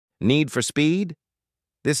Need for speed?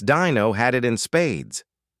 This dino had it in spades.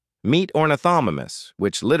 Meet Ornithomimus,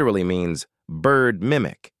 which literally means bird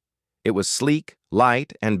mimic. It was sleek,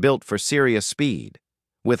 light, and built for serious speed.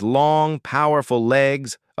 With long, powerful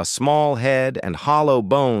legs, a small head, and hollow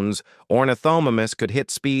bones, Ornithomimus could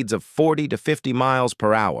hit speeds of 40 to 50 miles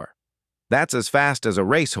per hour. That's as fast as a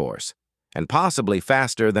racehorse, and possibly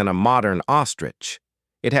faster than a modern ostrich.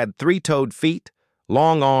 It had three-toed feet,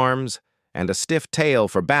 long arms, and a stiff tail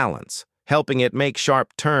for balance, helping it make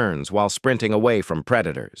sharp turns while sprinting away from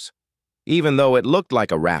predators. Even though it looked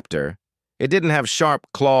like a raptor, it didn't have sharp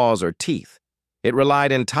claws or teeth. It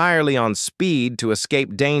relied entirely on speed to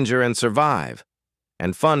escape danger and survive.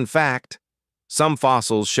 And fun fact, some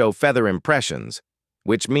fossils show feather impressions,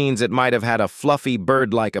 which means it might have had a fluffy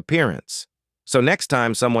bird-like appearance. So next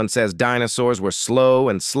time someone says dinosaurs were slow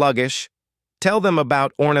and sluggish, tell them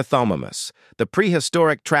about Ornithomimus, the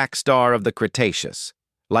prehistoric track star of the Cretaceous.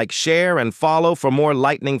 Like, share, and follow for more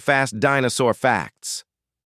lightning-fast dinosaur facts.